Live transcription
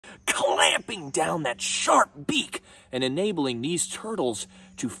clamping down that sharp beak and enabling these turtles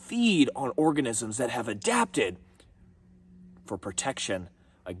to feed on organisms that have adapted for protection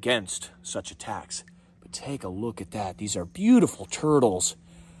against such attacks. But take a look at that. These are beautiful turtles.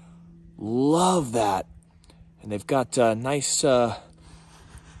 Love that. And they've got a nice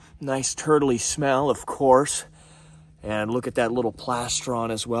turtley smell, of course. And look at that little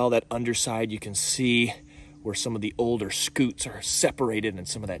plastron as well. That underside, you can see where some of the older scutes are separated and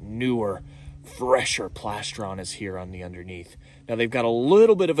some of that newer, fresher plastron is here on the underneath. Now they've got a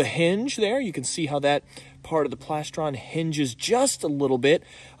little bit of a hinge there. You can see how that part of the plastron hinges just a little bit.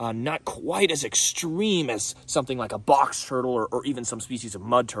 Not quite as extreme as something like a box turtle or even some species of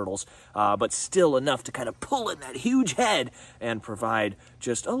mud turtles, but still enough to kind of pull in that huge head and provide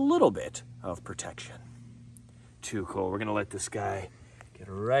just a little bit of protection. Too cool. We're gonna let this guy get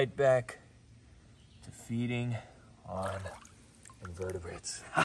right back to feeding on invertebrates.